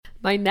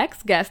My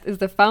next guest is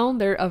the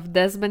founder of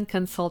Desmond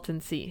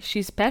Consultancy.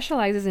 She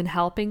specializes in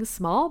helping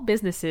small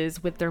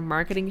businesses with their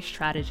marketing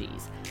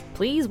strategies.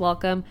 Please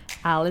welcome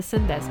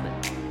Alison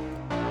Desmond.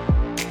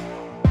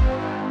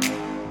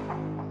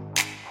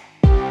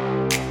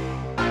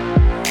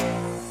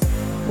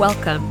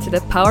 Welcome to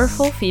the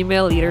Powerful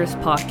Female Leaders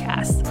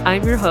Podcast.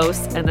 I'm your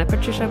host, Anna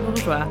Patricia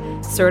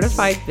Bourgeois,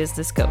 certified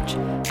business coach.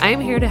 I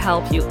am here to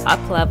help you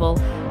up-level,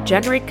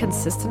 generate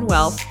consistent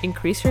wealth,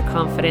 increase your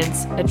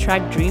confidence,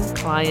 attract dream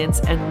clients,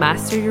 and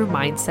master your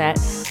mindset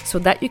so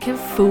that you can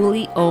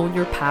fully own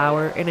your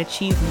power and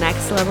achieve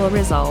next-level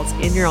results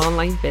in your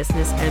online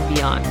business and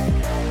beyond.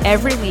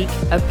 Every week,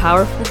 a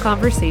powerful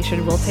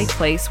conversation will take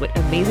place with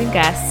amazing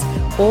guests,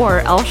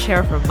 or I'll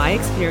share from my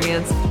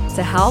experience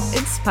to help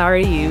inspire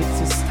you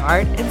to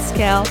start and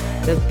scale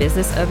the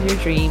business of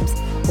your dreams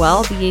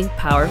while being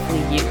powerfully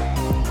you.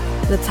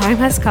 The time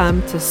has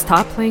come to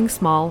stop playing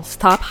small,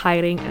 stop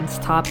hiding, and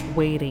stop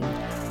waiting.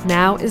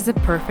 Now is the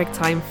perfect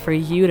time for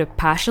you to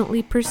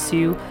passionately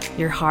pursue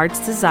your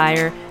heart's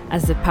desire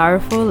as the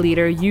powerful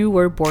leader you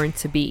were born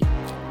to be.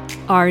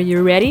 Are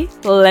you ready?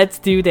 Let's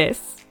do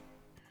this.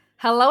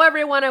 Hello,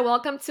 everyone, and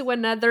welcome to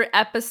another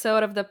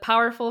episode of the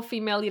Powerful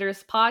Female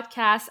Leaders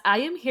Podcast.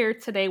 I am here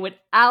today with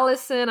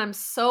Alison. I'm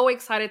so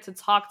excited to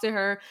talk to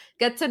her,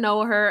 get to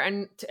know her,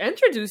 and to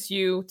introduce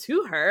you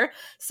to her.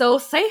 So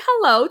say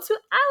hello to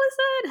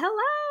Alison.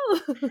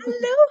 Hello.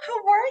 Hello,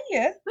 how are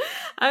you?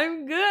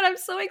 I'm good. I'm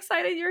so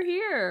excited you're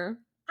here.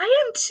 I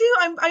am too.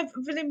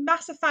 I've been a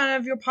massive fan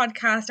of your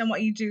podcast and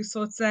what you do,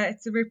 so it's a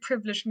real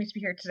privilege for me to be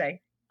here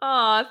today.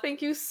 Aw,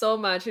 thank you so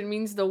much. It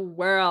means the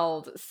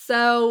world.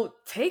 So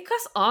take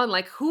us on.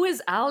 Like, who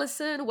is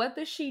Alison? What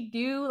does she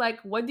do? Like,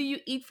 what do you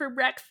eat for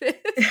breakfast?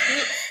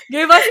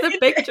 Give us the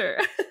picture.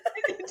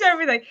 Into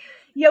everything.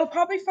 Yeah, well,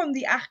 probably from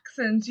the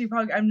accent,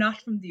 I'm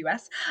not from the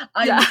US.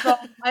 Yeah.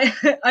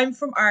 I'm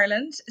from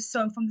Ireland,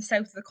 so I'm from the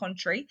south of the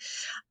country.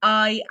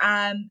 I'm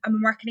a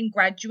marketing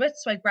graduate,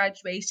 so I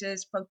graduated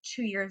about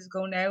 2 years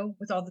ago now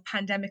with all the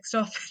pandemic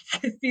stuff.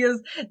 It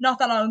feels not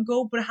that long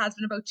ago, but it has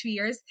been about 2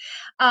 years.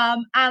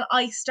 And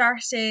I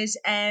started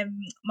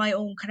my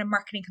own kind of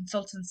marketing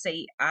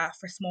consultancy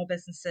for small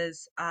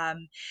businesses.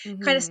 Kind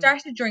of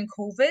started during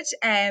COVID,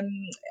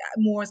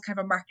 more as kind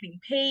of a marketing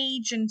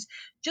page, and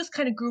just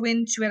kind of grew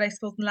into it, I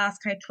suppose, in the last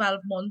kind of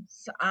 12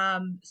 months.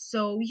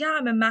 So yeah,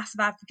 I'm a massive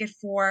advocate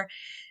for,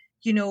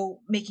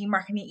 making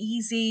marketing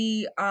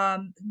easy.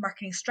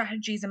 Marketing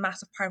strategy is a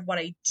massive part of what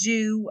I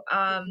do.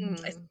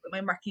 With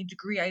my marketing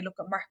degree, I look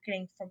at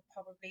marketing from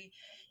probably,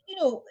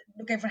 look,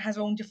 everyone has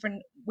their own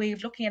different way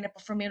of looking at it,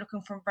 but for me,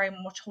 looking from a very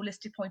much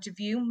holistic point of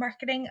view,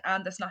 marketing,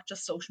 that's not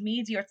just social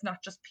media, it's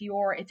not just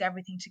PR, it's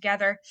everything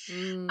together.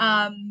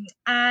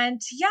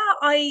 And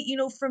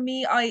yeah, for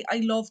me,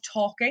 I love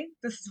talking.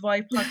 This is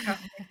why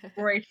podcasting is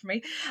great for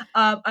me.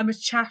 I'm a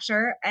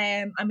chatter,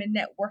 I'm a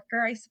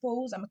networker, I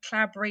suppose. I'm a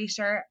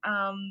collaborator.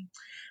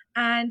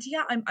 And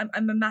yeah,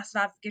 I'm a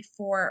massive advocate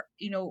for,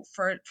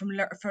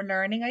 for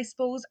learning, I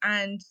suppose,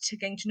 and to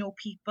getting to know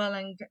people,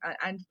 and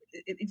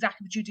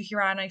exactly what you do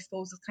here, Anne, I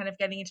suppose, is kind of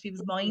getting into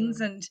people's minds.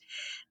 And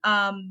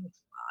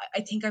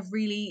I think I've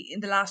really, in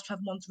the last 12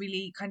 months,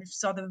 really kind of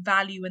saw the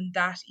value in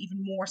that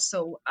even more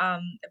so,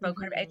 about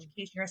kind of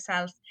educating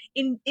yourself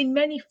in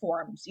many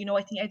forms.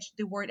 I think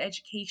the word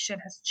education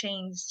has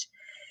changed.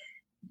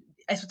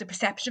 I suppose the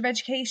perception of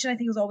education, I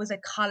think, was always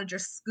like college or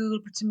school,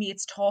 but to me,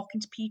 it's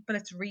talking to people,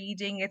 it's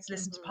reading, it's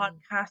listening to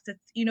podcasts.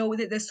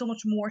 It's, there's so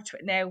much more to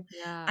it now.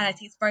 Yeah. And I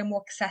think it's very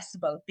more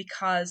accessible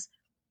because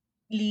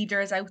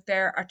leaders out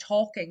there are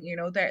talking,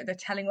 they're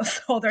telling us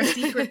all their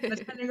secrets, they're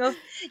telling us,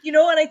 and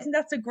I think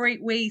that's a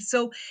great way.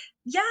 So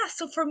yeah,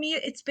 so for me,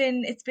 it's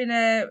been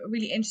a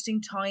really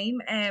interesting time.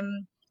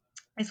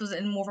 I suppose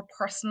in more of a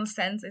personal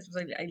sense, I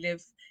suppose I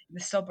live in the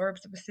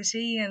suburbs of a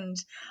city and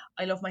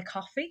I love my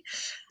coffee.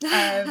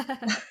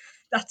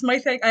 That's my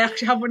thing. I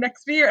actually have one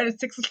next year and it's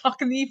 6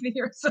 o'clock in the evening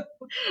here, so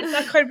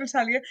that kind of will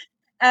tell you.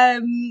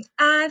 And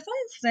what else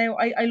now?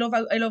 I love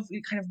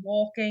kind of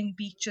walking,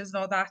 beaches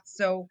and all that.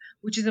 So,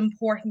 which is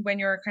important when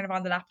you're kind of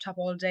on the laptop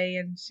all day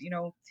and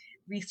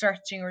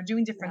researching or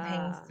doing different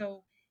things.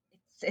 So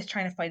it's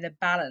trying to find a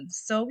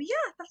balance. So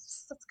yeah,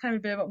 that's kind of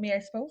a bit about me, I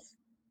suppose.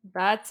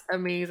 That's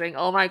amazing.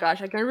 Oh my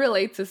gosh, I can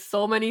relate to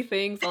so many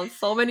things on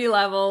so many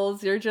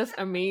levels. You're just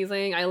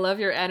amazing. I love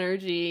your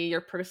energy,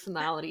 your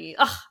personality.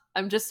 Ugh,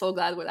 I'm just so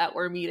glad that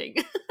we're meeting.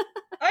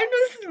 I know,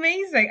 this is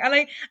amazing, and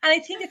I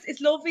think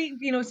it's lovely.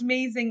 It's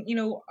amazing.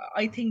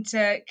 I think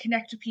to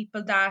connect with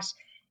people that,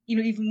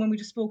 even when we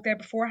just spoke there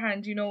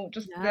beforehand.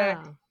 Just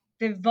Yeah.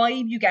 the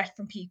vibe you get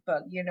from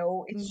people.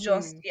 It's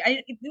just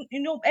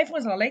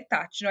everyone's not like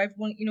that.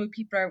 Everyone,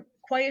 people are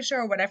quieter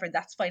or whatever.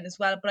 That's fine as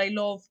well. But I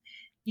love,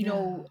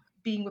 Yeah.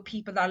 being with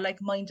people that are like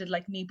minded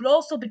like me, but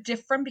also a bit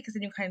different because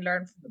then you kind of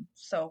learn from them.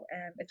 So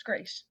it's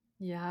great.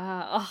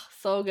 Yeah. Oh,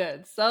 so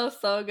good. So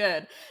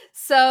good.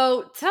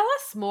 So tell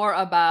us more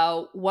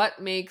about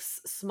what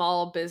makes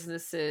small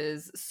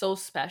businesses so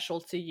special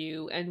to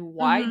you and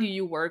why do Hmm.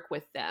 you work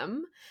with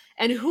them?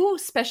 And who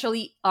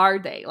specially are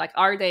they? Like,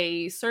 are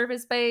they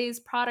service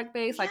based, product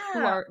based? Like,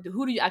 Yeah.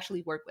 who do you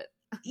actually work with?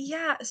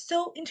 Yeah,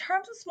 so in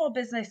terms of small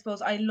business, I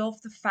suppose I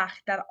love the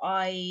fact that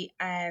I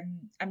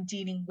am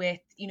dealing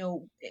with,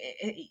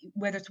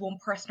 whether it's one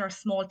person or a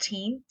small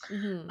team,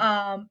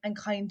 Mm-hmm. and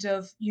kind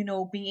of,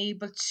 being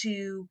able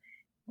to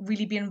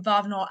really be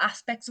involved in all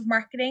aspects of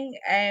marketing.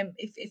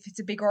 If it's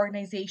a big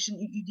organization,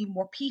 you need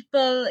more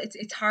people.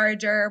 It's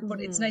harder,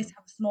 but it's nice Mm-hmm. to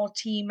have a small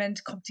team and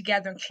come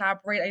together and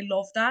collaborate. I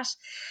love that.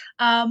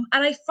 And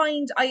I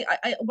find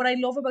I what I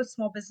love about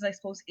small business, I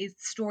suppose, is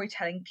the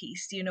storytelling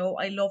piece.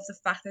 I love the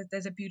fact that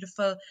there's a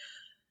beautiful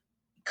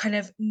kind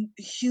of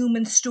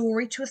human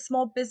story to a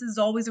small business.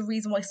 There's always a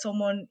reason why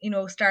someone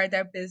started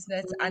their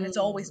business, and it's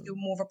always through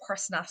more of a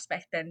person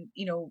aspect than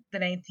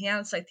anything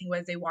else. I think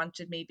whether they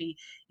wanted, maybe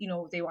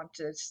they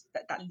wanted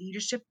that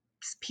leadership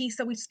piece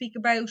that we speak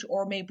about,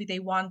 or maybe they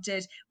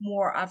wanted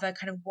more of a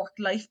kind of work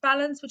life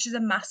balance, which is a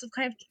massive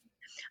kind of,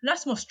 not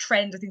so much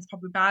trend, I think it's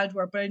probably a bad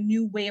word, but a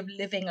new way of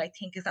living, I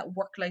think, is that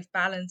work life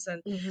balance.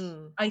 And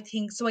Mm-hmm. I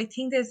think so. I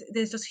think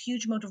there's just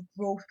huge amount of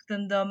growth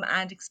within them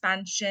and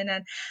expansion,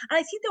 and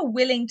I think they're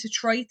willing to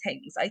try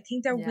things. I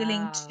think they're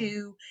willing Yeah.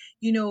 to,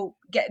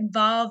 get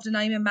involved. And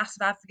I'm a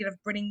massive advocate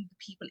of bringing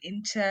people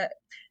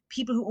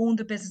who own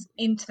the business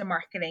into the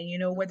marketing.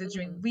 Whether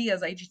doing Mm.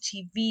 reels,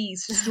 IGTVs,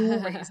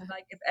 stories.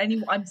 Like if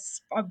anyone,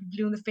 I'm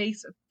blue in the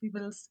face of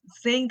people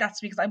saying that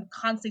to me, because I'm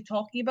constantly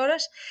talking about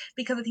it,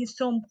 because I think it's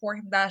so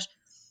important that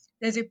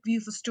there's a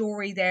beautiful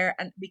story there,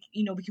 and we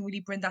can really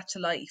bring that to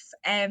life.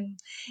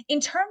 In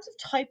terms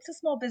of types of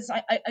small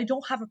business, I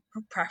don't have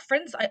a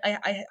preference.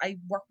 I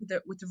work with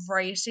a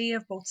variety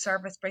of both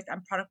service based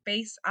and product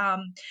based.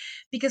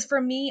 Because for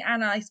me,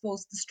 Anna, I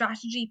suppose the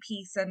strategy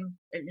piece, and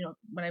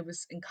when I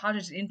was in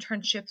college,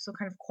 internships, so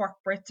kind of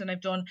corporates, and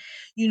I've done,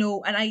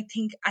 and I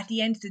think at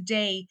the end of the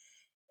day,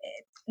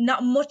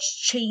 not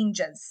much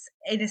changes,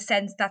 in a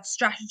sense that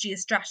strategy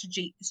is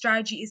strategy.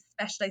 Strategy is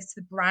specialized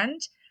to the brand,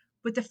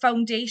 but the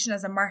foundation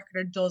as a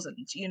marketer doesn't.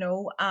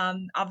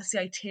 Obviously,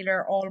 I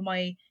tailor all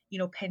my,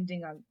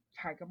 pending on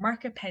target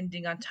market,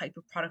 pending on type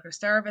of product or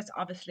service,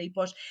 obviously,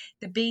 but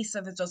the base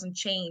of it doesn't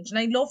change. And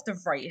I love the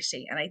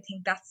variety, and I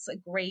think that's a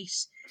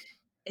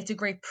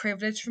great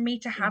privilege for me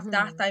to have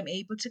that. Mm-hmm. I'm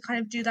able to kind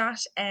of do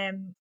that.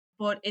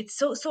 But it's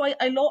so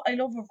I love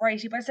a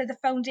variety, but I said the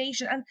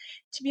foundation. And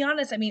to be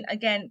honest, I mean,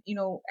 again,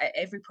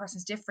 every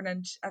person's different,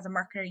 and as a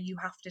marketer, you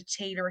have to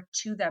tailor it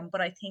to them.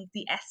 But I think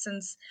the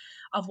essence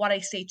of what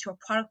I say to a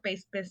product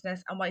based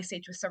business and what I say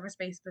to a service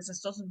based business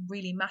doesn't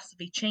really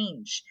massively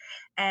change.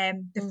 The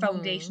Mm-hmm.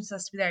 foundations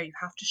has to be there. You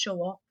have to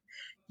show up,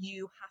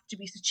 you have to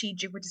be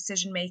strategic with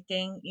decision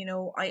making.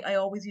 I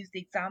always use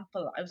the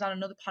example. I was on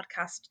another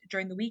podcast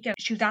during the weekend.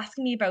 She was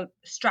asking me about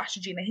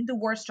strategy, and I think the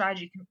word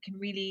strategy can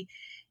really,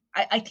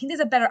 I think there's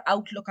a better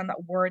outlook on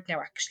that word now,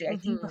 actually. I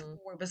think Mm-hmm.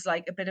 before it was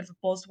like a bit of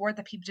a buzzword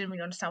that people didn't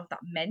really understand what that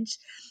meant.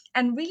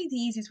 And really the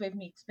easiest way of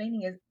me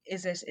explaining it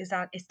is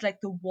that it's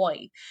like the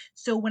why.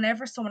 So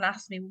whenever someone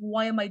asks me,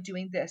 why am I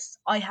doing this?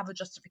 I have a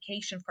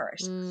justification for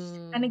it.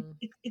 And it, Mm.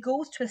 it, it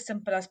goes to as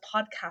simple as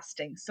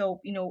podcasting. So,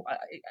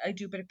 I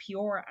do a bit of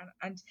PR,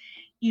 and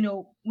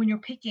when you're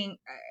picking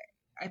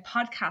a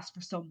podcast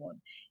for someone,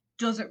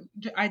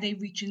 are they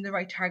reaching the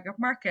right target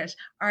market?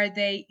 Are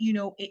they,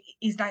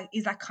 is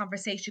that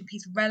conversation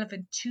piece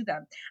relevant to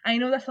them? I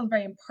know that sounds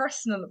very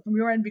impersonal from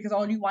your end, because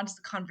all you want is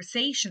a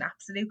conversation,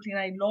 absolutely, and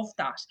I love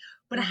that.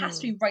 But it has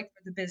to Mm-hmm. be right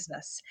for the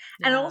business,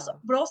 and also, Yeah.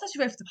 but also has to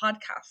be right for the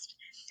podcast.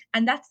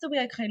 And that's the way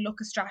I kind of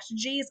look at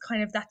strategy, is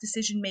kind of that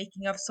decision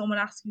making of someone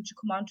asking you to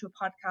come onto a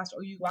podcast,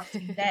 or you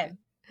asking them,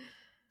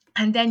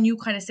 and then you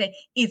kind of say,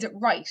 is it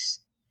right?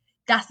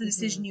 That's the Mm-hmm.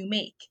 decision you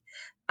make.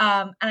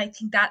 And I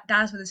think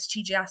that's where the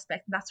strategic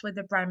aspect, and that's where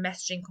the brand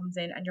messaging comes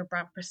in, and your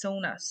brand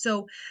persona.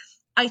 So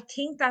I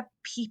think that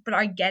people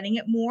are getting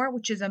it more,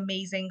 which is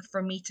amazing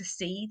for me to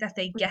see, that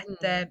they get Mm-hmm.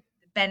 the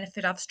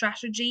benefit of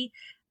strategy,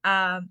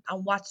 and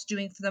what's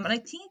doing for them. And I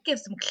think it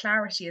gives them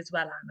clarity as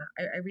well,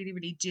 Anna. I really,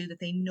 really do, that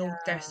they know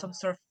that there's Yeah. some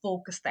sort of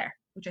focus there,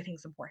 which I think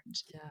is important.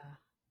 Yeah.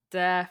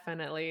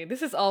 Definitely.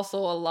 This is also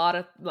a lot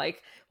of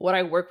like what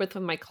I work with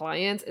my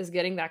clients is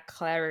getting that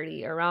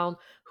clarity around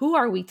who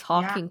are we Yeah,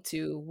 talking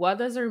to? What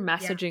does our yeah.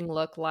 messaging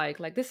look like?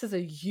 Like this is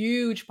a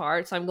huge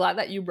part. So I'm glad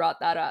that you brought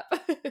that up.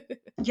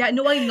 Yeah,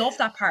 no, I love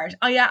that part.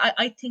 Yeah,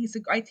 I think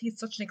I think it's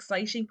such an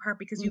exciting part,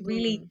 because you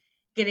really Mm-hmm.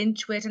 get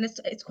into it, and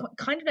it's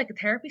kind of like a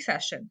therapy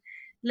session.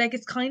 Like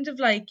it's kind of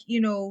like,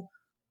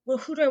 well,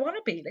 who do I want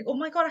to be? Like, oh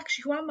my God,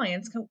 actually, who am I?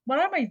 And what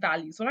are my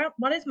values?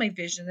 What is my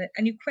vision?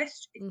 And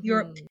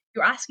Mm-hmm.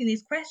 you're asking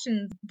these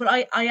questions. But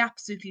I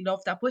absolutely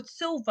love that. But it's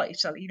so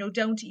vital,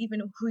 down to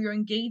even who you're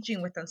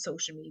engaging with on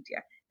social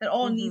media. That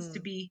all needs to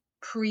Mm-hmm. be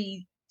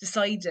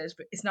pre-decided,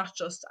 but it's not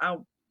just,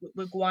 oh,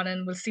 we'll go on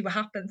and we'll see what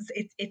happens.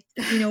 And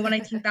I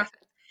think that,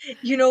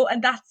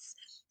 and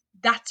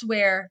that's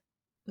where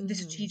the Mm-hmm.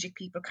 strategic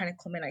people kind of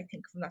come in, I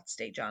think, from that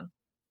stage on.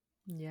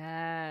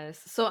 Yes.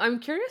 So I'm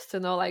curious to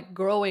know, like,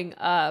 growing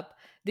up,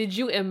 did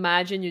you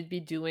imagine you'd be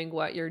doing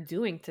what you're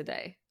doing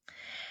today?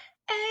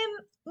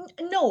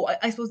 No,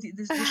 I suppose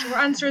the short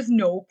answer is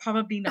no,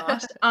 probably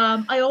not.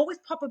 I always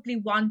probably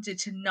wanted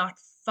to not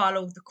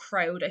follow the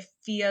crowd. I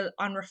feel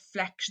on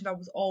reflection that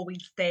was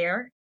always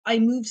there. I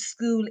moved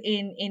school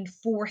in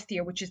fourth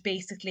year, which is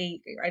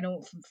basically, I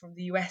know from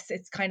the US,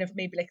 it's kind of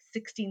maybe like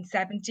 16,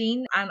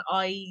 17. And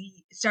I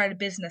started a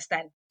business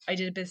then. I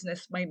did a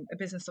business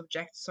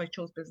subject. So I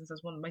chose business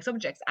as one of my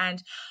subjects.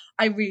 And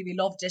I really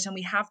loved it. And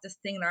we have this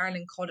thing in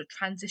Ireland called a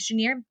transition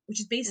year, which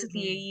is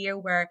basically a Mhm. year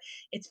where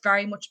it's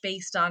very much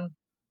based on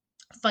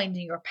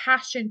finding your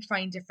passion,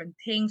 trying different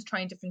things,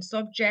 trying different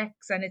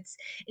subjects, and it's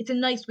a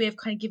nice way of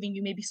kind of giving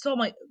you maybe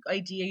some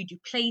idea. You do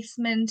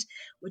placement,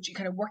 which you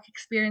kind of work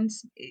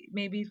experience,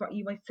 maybe is what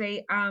you might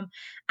say.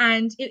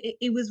 And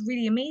it was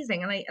really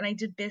amazing, and I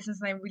did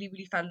business, and I really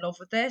really fell in love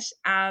with it.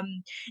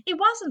 It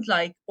wasn't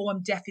like, oh,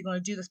 I'm definitely going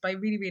to do this, but I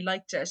really really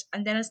liked it.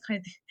 And then it's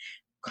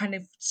kind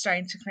of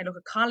starting to kind of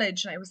look at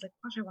college, and I was like,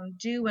 what do I want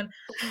to do? And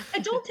I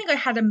don't think I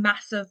had a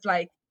massive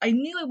like, I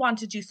knew I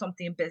wanted to do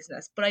something in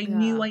business, but I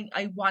knew Yeah.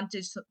 I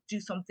wanted to do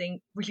something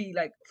really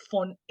like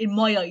fun in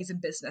my eyes in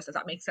business, if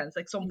that makes sense.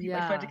 Like some people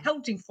I find Yeah.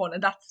 accounting fun,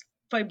 and that's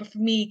fine, but for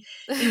me,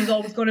 it was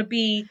always going to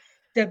be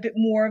the bit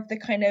more of the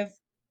kind of,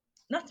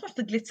 not so much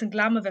the glitz and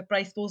glam of it, but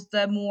I suppose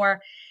the more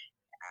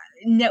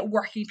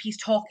networking piece,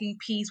 talking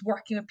piece,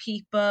 working with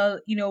people,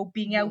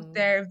 being out Mhm.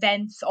 there,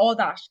 events, all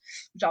that,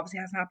 which obviously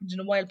hasn't happened in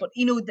a while, but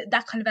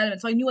that kind of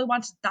element. So I knew I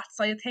wanted that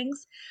side of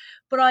things,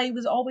 but I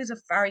was always a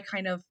very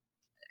kind of,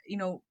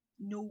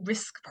 no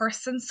risk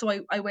person.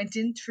 So I went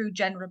in through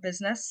general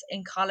business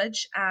in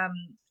college,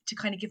 to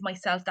kind of give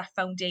myself that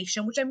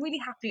foundation, which I'm really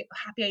happy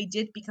I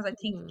did, because I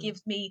think it Mhm.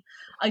 gives me,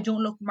 I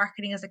don't look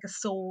marketing as like a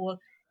sole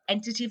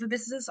entity of a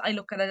business. I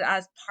look at it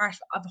as part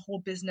of a whole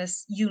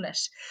business unit.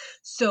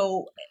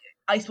 So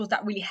I suppose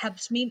that really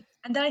helped me.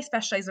 And then I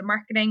specialized in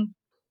marketing,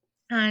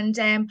 and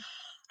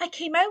I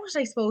came out,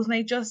 I suppose, and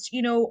I just,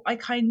 I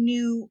kind of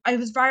knew I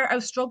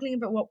was struggling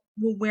about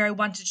where I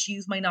wanted to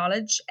use my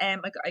knowledge. I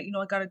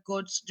got a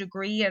good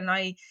degree, and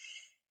I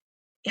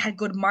had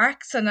good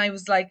marks, and I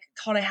was like,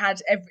 thought I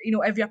had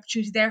every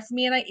opportunity there for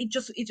me, and it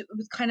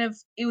was kind of,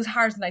 it was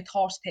harder than I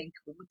thought. I think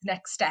with the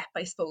next step,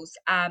 I suppose,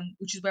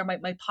 which is where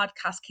my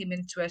podcast came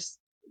into it,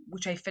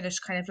 which I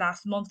finished kind of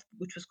last month,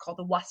 which was called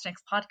the What's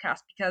Next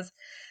podcast, because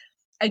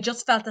I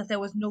just felt that there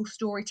was no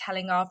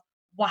storytelling of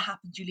what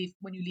happens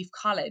when you leave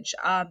college.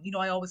 I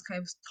always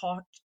kind of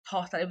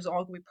thought that it was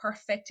all going to be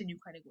perfect, and you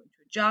kind of go into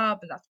a job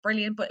and that's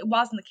brilliant, but it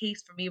wasn't the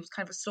case for me. It was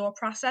kind of a slower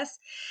process.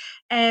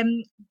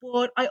 Um,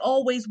 but I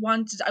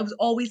was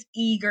always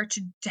eager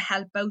to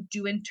help out,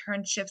 do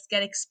internships,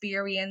 get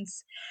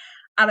experience,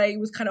 and I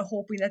was kind of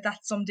hoping that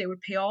that someday would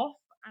pay off,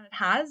 and it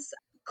has.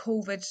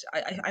 COVID,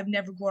 I've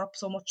never grown up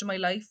so much in my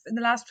life in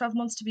the last 12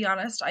 months, to be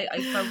honest.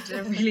 I found it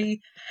a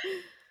really,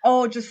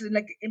 oh, just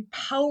like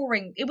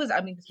empowering. It was,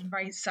 I mean, it's been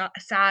very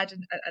sad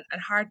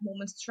and hard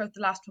moments throughout the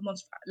last 2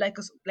 months,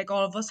 like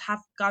all of us have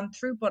gone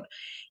through. But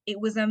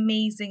it was an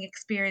amazing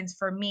experience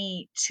for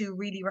me to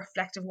really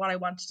reflect on what I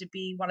wanted to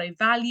be, what I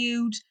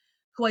valued,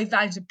 who I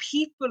valued. The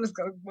people,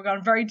 we're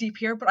going very deep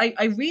here, but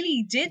I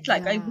really did,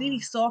 like, I really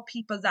Yeah. saw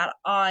people that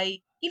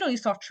you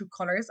saw true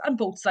colors on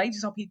both sides.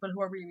 You saw people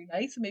who are really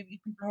nice, and maybe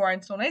people who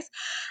aren't so nice.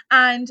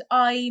 And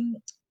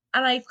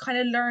I've kind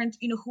of learned,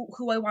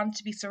 who I want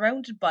to be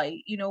surrounded by,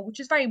 which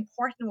is very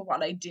important with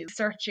what I do.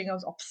 Searching, I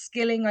was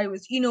upskilling,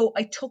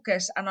 I took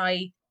it and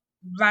I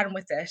ran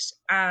with it.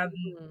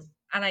 Mhm.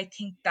 And I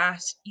think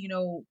that,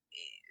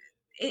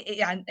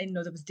 I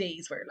know there was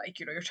days where, like,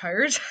 you're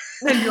tired,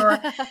 and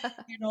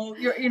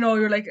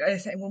you're like,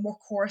 saying one more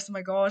course, oh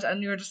my God,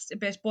 and you're just a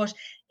bit, but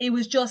it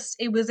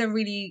was a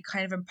really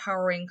kind of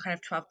empowering kind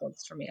of 12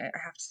 months for me, I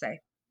have to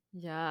say.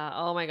 Yeah.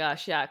 Oh my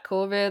gosh. Yeah.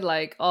 COVID,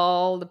 like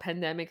all the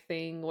pandemic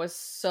thing was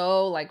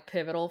so like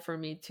pivotal for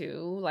me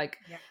too. Like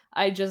Yeah.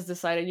 I just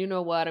decided, you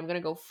know what? I'm going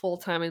to go full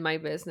time in my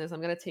business.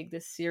 I'm going to take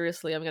this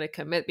seriously. I'm going to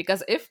commit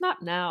because if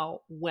not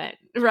now, when?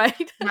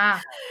 Right?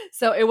 Yeah.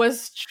 So it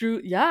was true.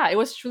 Yeah. It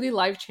was truly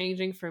life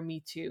changing for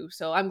me too.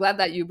 So I'm glad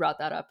that you brought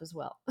that up as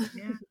well.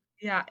 Yeah.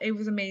 Yeah. It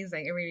was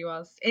amazing. It really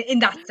was. In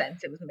that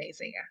sense, it was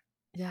amazing.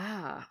 Yeah.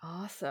 Yeah.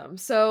 Awesome.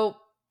 So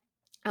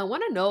I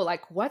want to know,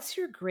 like, what's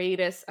your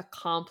greatest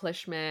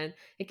accomplishment?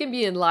 It can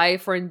be in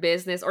life or in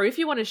business, or if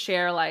you want to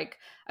share like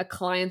a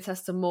client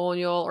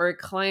testimonial or a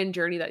client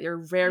journey that you're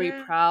very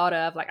Yeah. proud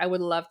of, like, I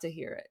would love to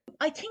hear it.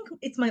 I think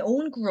it's my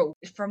own growth.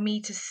 For me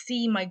to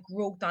see my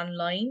growth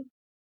online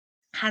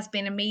has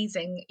been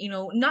amazing.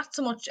 Not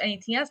so much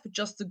anything else, but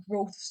just the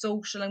growth of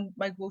social, and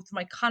my growth of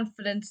my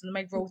confidence, and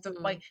my growth of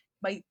my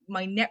Mhm.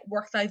 my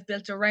network that I've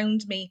built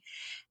around me.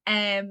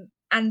 And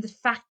the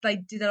fact that I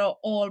did it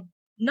all,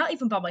 not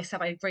even by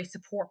myself, I had great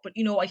support, but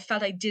I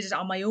felt I did it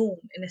on my own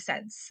in a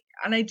sense.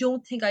 And I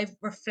don't think I've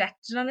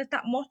reflected on it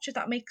that much, if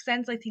that makes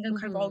sense. I think I'm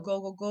kind of all Mhm.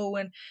 go, go, go,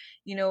 and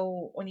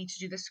I need to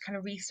do this kind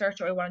of research,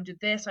 or I want to do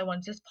this, I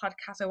want this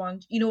podcast, I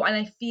want, and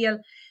I feel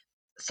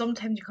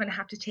sometimes you kind of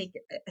have to take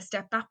a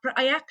step back. But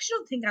I actually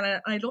don't think,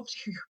 and I'd love to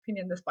hear your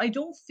opinion on this, but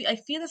I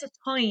feel there's a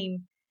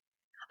time,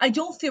 I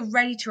don't feel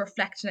ready to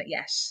reflect on it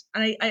yet.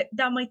 And I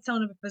that might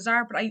sound a bit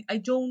bizarre, but I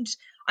don't,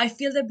 I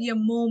feel there'll be a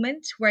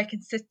moment where I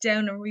can sit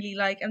down and really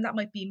like, and that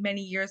might be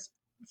many years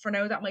for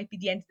now, that might be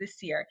the end of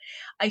this year.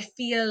 I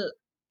feel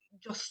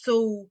just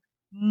so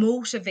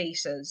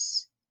motivated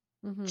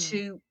Mm-hmm.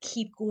 to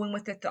keep going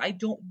with it that I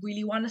don't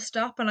really want to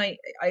stop. And I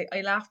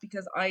laugh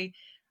because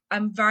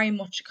I'm very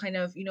much kind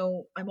of,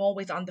 I'm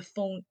always on the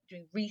phone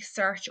doing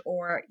research,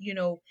 or,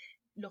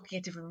 looking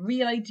at different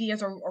real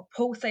ideas, or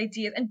post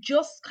ideas, and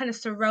just kind of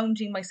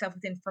surrounding myself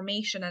with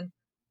information. And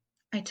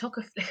I took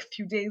a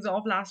few days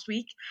off last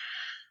week,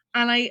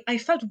 and I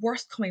felt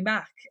worse coming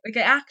back. Like,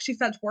 I actually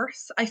felt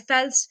worse. I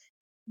felt,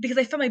 because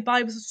I felt my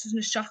body was just in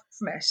a shock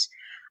from it.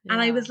 And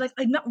I Yeah. was like,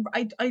 I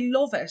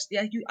love it.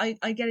 Yeah,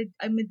 I get it.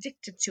 I'm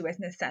addicted to it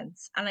in a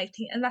sense. And I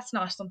think, and that's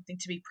not something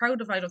to be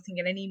proud of. I don't think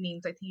in any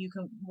means. I think you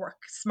can work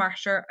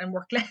smarter and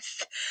work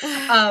less,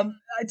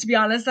 to be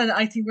honest. And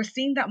I think we're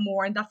seeing that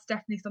more. And that's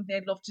definitely something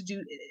I'd love to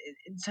do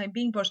in the time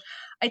being. But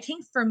I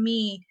think for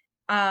me,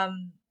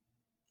 um,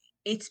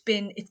 it's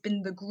been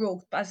the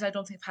growth, but as I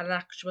don't think I've had an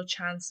actual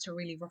chance to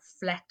really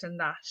reflect on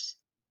that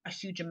a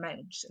huge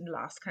amount in the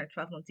last kind of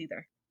 12 months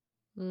either.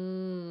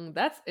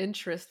 That's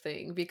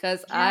interesting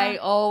because Yeah. I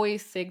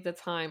always take the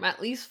time,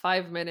 at least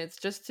 5 minutes,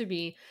 just to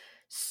be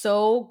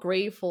so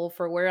grateful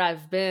for where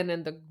I've been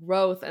and the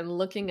growth and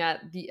looking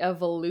at the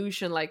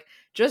evolution. Like,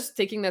 just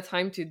taking the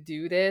time to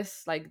do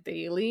this, like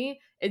daily,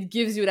 it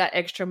gives you that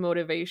extra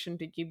motivation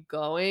to keep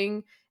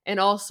going and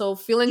also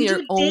filling You do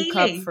your it own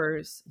cup daily.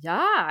 first.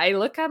 Yeah, I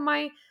look at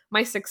my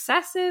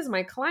successes,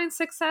 my client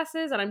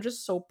successes, and I'm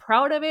just so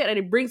proud of it. And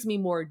it brings me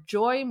more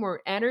joy,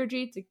 more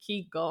energy to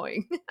keep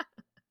going.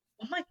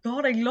 Oh my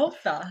God, I love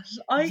that.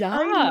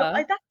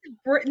 Yeah.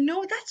 That's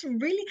no, that's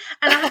really,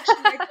 and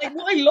actually,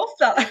 no, I love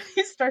that. I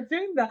need to start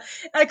doing that,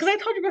 because I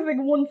thought you were like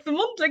once a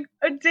month, like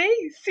a day.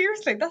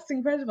 Seriously, that's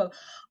incredible.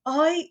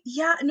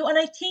 Yeah, no, and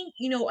I think,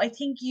 I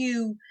think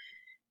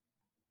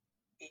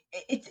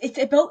it's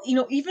about,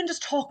 even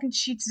just talking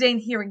to you today and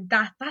hearing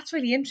that's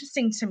really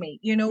interesting to me,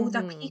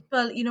 that Mhm.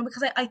 people,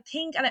 because I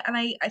think, and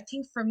I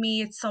think for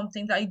me it's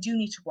something that I do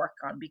need to work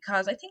on,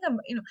 because I think I'm,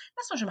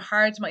 that's not, I'm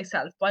hard to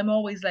myself, but I'm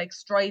always like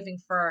striving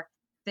for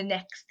the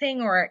next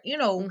thing, or,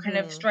 kind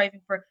of Mhm.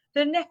 striving for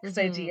the next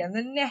idea Mhm. and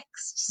the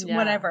next Yeah.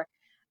 whatever,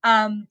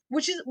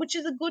 which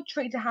is a good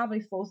trait to have, I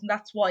suppose. And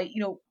that's why,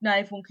 not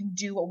everyone can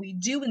do what we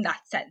do in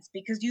that sense,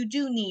 because you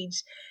do need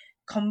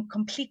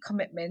complete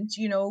commitment,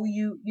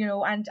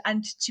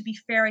 and to be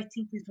fair, I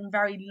think we've been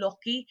very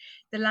lucky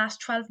the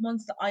last 12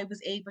 months that I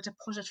was able to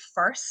put it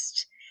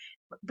first,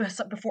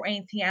 before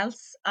anything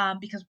else,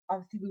 because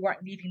obviously we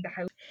weren't leaving the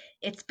house.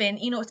 It's been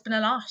a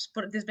lot,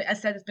 but there's been, as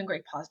I said, it's been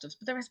great positives,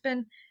 but there has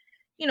been,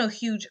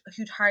 huge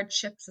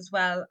hardships as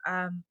well.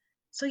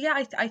 So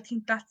yeah, I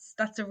think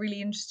that's a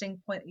really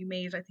interesting point you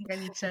made. I think I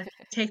need to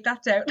take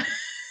that down.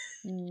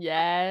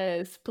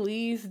 Yes,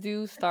 please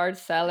do start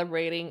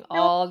celebrating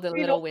No, all the I love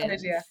little that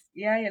idea. wins.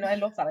 Yeah, I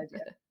love that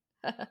idea.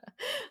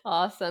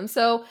 Awesome.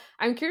 So,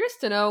 I'm curious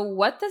to know,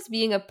 what does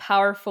being a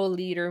powerful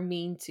leader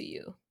mean to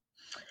you?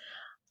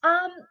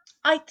 Um,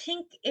 I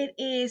think it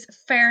is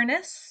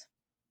fairness.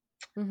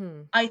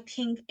 Mhm. I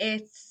think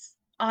it's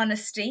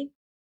honesty,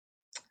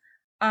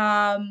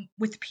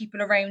 with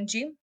people around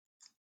you.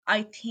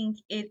 I think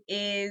it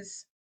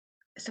is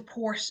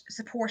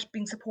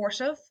being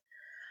supportive.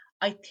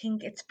 I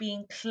think it's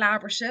being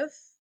collaborative.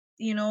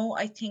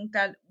 I think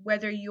that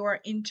whether you're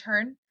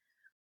intern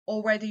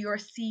or whether you're a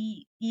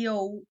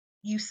CEO,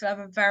 you still have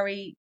a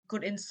very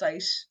good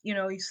insight.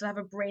 You still have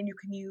a brain you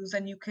can use,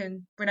 and you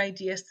can bring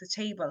ideas to the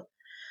table.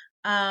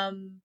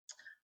 Um,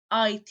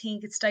 I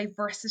think it's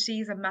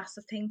diversity is a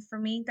massive thing for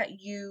me, that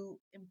you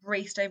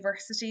embrace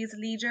diversity as a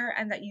leader,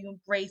 and that you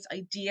embrace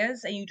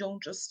ideas, and you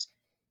don't just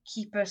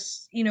keep it,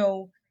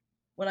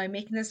 when I'm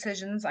making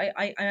decisions. I'm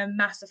a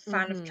massive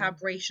fan of Mhm.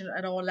 collaboration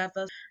at all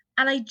levels.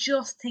 And I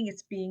just think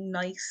it's being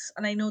nice.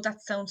 And I know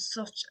that sounds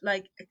such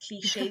like a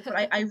cliche, but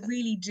I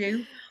really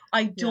do.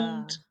 I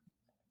don't Yeah.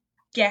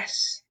 get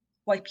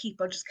why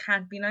people just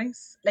can't be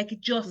nice. Like,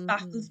 it just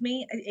baffles Mhm.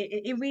 me.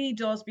 It really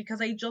does,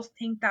 because I just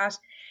think that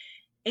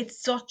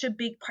it's such a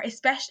big part,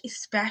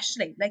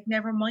 especially, like,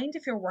 never mind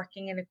if you're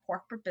working in a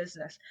corporate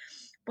business,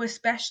 but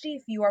especially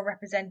if you are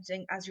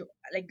representing as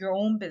your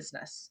own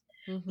business,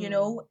 you Mhm.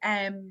 know.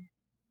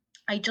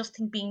 I just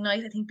think being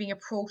nice, I think being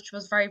approachable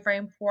is very, very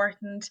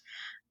important,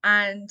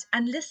 and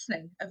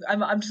listening.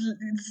 I'm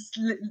just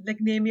like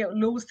naming out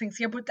loads of things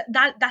here, but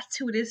that's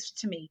who it is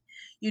to me,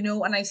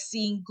 And I've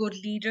seen good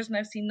leaders, and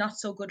I've seen not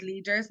so good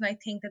leaders, and I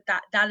think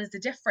that is the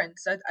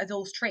difference, are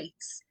those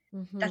traits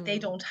that they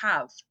Mhm. don't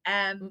have.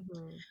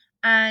 Mhm.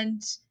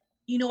 And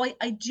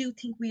I do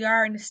think we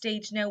are in a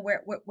stage now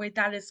where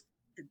that is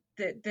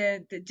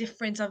the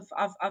difference of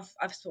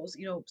I suppose,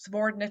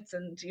 subordinates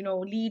and,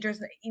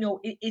 leaders,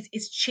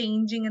 is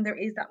changing, and there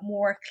is that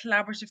more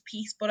collaborative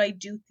piece. But I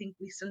do think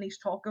we still need to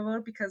talk about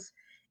it, because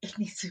it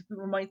needs to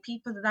remind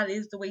people that that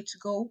is the way to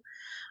go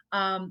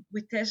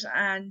with it,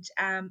 and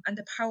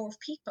the power of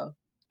people,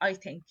 I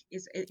think,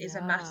 is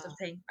a massive Yeah.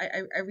 thing.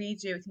 I really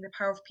do. I think the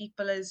power of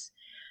people is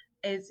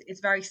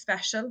very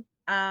special.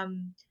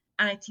 And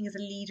I think as a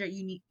leader,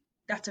 you need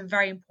that's a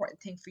very important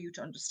thing for you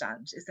to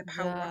understand, is the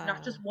power of not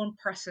Yeah. just one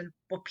person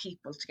but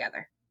people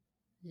together.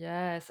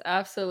 Yes,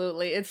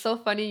 absolutely. It's so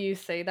funny you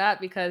say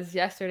that because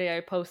yesterday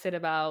I posted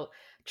about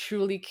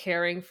truly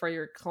caring for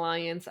your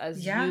clients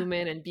as Yeah,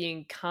 human and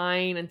being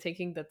kind and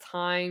taking the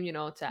time, to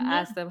yeah,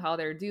 ask them how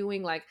they're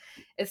doing. Like,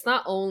 it's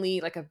not only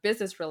like a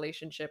business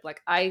relationship,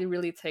 like, I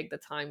really take the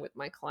time with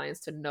my clients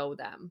to know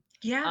them.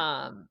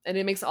 yeah. And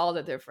it makes all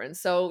the difference.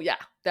 So, yeah,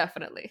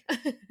 definitely.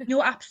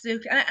 No,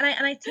 absolutely,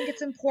 and I think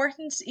it's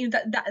important,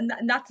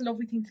 and that's a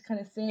lovely thing to kind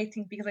of say. I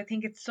think because I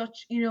think it's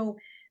such,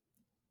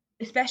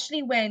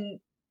 especially when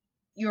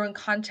you're in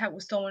contact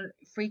with someone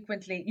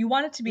frequently, you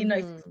want it to be a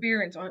nice Hmm.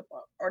 experience, or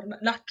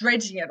not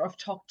dredging it. Or I've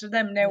talked to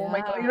them now. Oh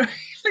my god, Yeah.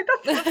 like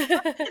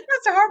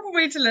that's a horrible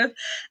way to live.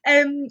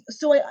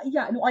 So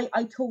yeah, no,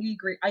 I totally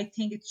agree. I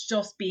think it's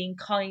just being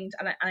kind,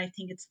 and I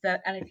think it's the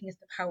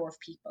power of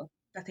people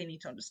that they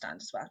need to understand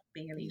as well.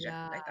 Being a leader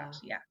like that,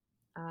 Yeah. yeah.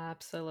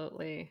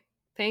 Absolutely.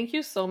 Thank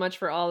you so much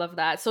for all of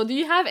that. So, do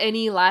you have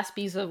any last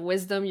piece of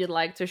wisdom you'd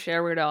like to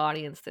share with the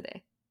audience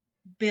today?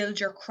 Build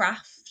your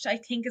craft, I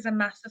think, is a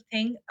massive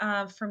thing.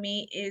 For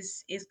me,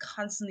 is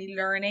constantly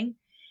learning.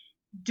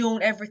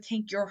 Don't ever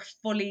think you're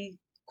fully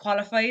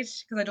qualified,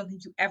 because I don't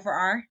think you ever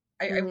are.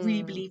 I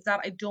really Mm, believe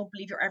that. I don't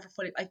believe you're ever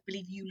fully. I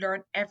believe you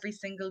learn every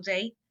single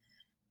day,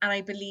 and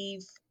I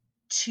believe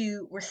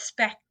to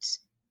respect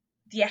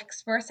the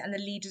experts and the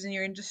leaders in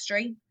your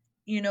industry.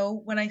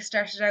 When I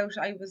started out,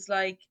 I was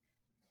like,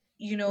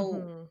 you know,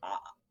 mhm, I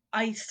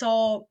I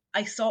saw,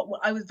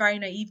 well, I was very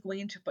naive going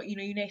into it, but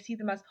you see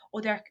them as, oh,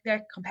 they're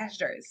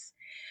competitors,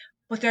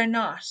 but they're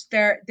not.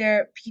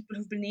 They're people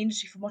who've been in the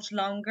industry for much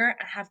longer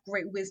and have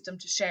great wisdom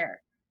to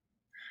share.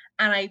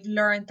 And I've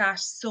learned that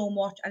so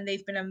much, and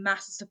they've been a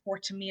massive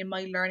support to me in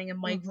my learning and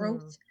my mhm.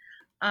 growth.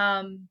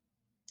 Um,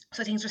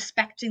 so I think it's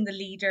respecting the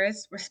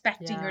leaders,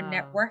 respecting your Yeah.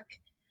 network,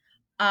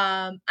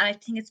 and I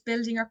think it's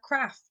building your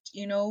craft,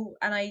 and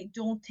I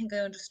don't think I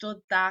understood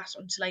that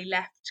until I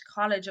left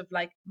college, of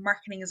like,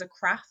 marketing is a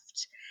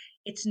craft.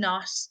 It's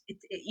not.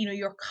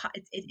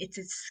 It's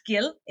a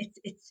skill.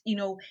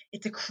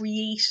 It's a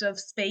creative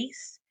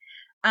space,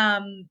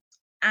 um,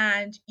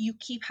 and you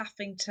keep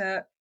having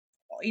to,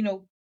 you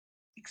know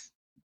ex-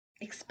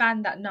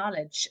 expand that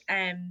knowledge.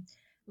 And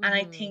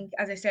I Mhm. think,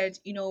 as I said,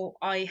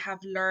 I have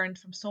learned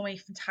from so many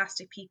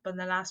fantastic people in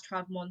the last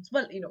 12 months.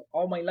 Well,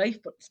 all my life,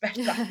 but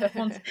especially the last 12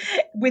 months,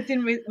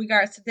 within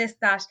regards to this,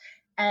 that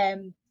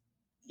um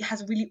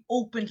has really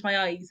opened my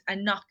eyes,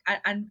 and not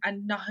and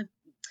not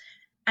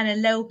and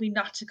allowed me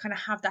not to kind of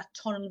have that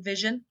tunnel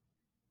vision,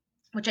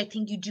 which I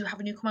think you do have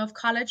when you come out of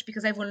college,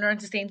 because everyone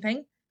learns the same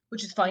thing,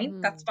 which is fine.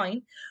 That's Mhm.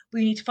 fine. But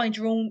you need to find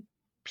your own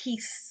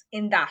peace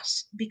in that,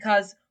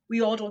 because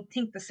we all don't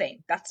think the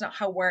same. That's not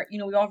how we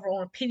all have our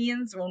own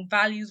opinions, our own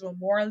values, our own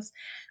morals,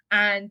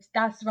 and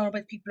that's surrounded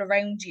by people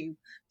around you.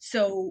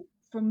 So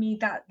for me,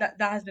 that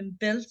has been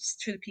built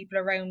through the people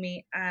around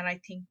me, and I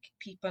think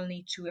people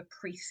need to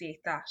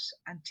appreciate that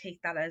and take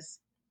that as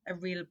a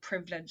real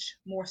privilege,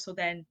 more so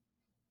than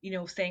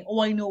saying,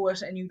 "Oh, I know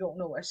it and you don't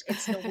know it."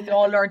 It's, no, we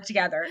all learn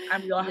together,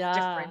 and we all have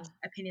different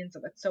Yeah, opinions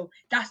of it. So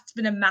that's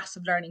been a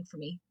massive learning for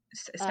me,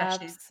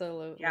 especially,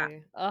 yeah.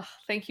 absolutely. Oh,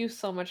 thank you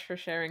so much for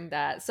sharing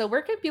that. So,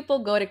 where can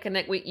people go to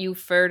connect with you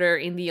further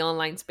in the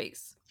online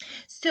space?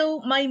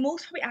 So my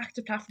most probably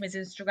active platform is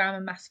Instagram.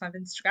 I'm massive fan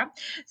of Instagram.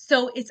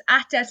 So it's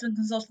at Desmond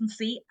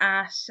Consultancy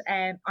at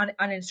on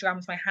Instagram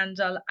is my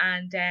handle,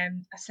 and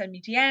send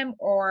me DM,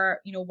 or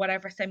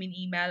whatever, send me an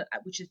email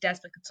which is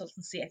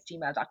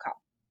desmondconsultancy@gmail.com.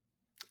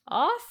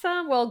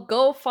 Awesome. Well,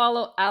 go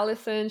follow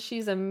Alison.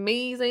 She's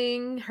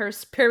amazing. Her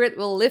spirit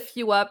will lift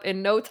you up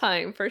in no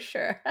time for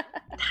sure.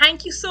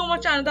 Thank you so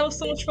much, Anna. That was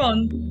so much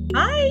fun.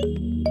 Bye.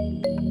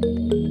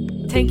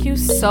 Thank you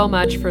so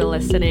much for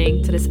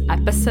listening to this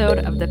episode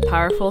of the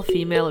Powerful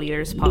Female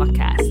Leaders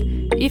podcast.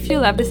 If you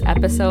love this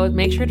episode,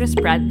 make sure to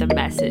spread the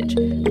message,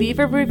 leave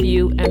a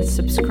review, and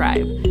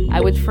subscribe. I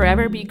would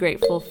forever be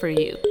grateful for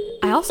you.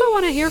 I also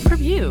want to hear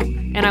from you,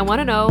 and I want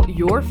to know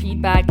your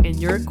feedback and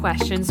your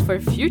questions for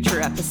future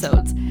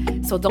episodes.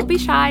 So don't be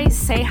shy,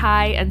 say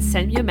hi, and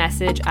send me a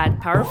message at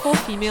Powerful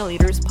Female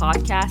Leaders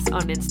Podcast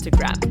on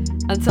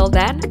Instagram. Until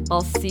then,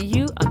 I'll see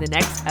you on the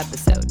next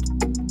episode.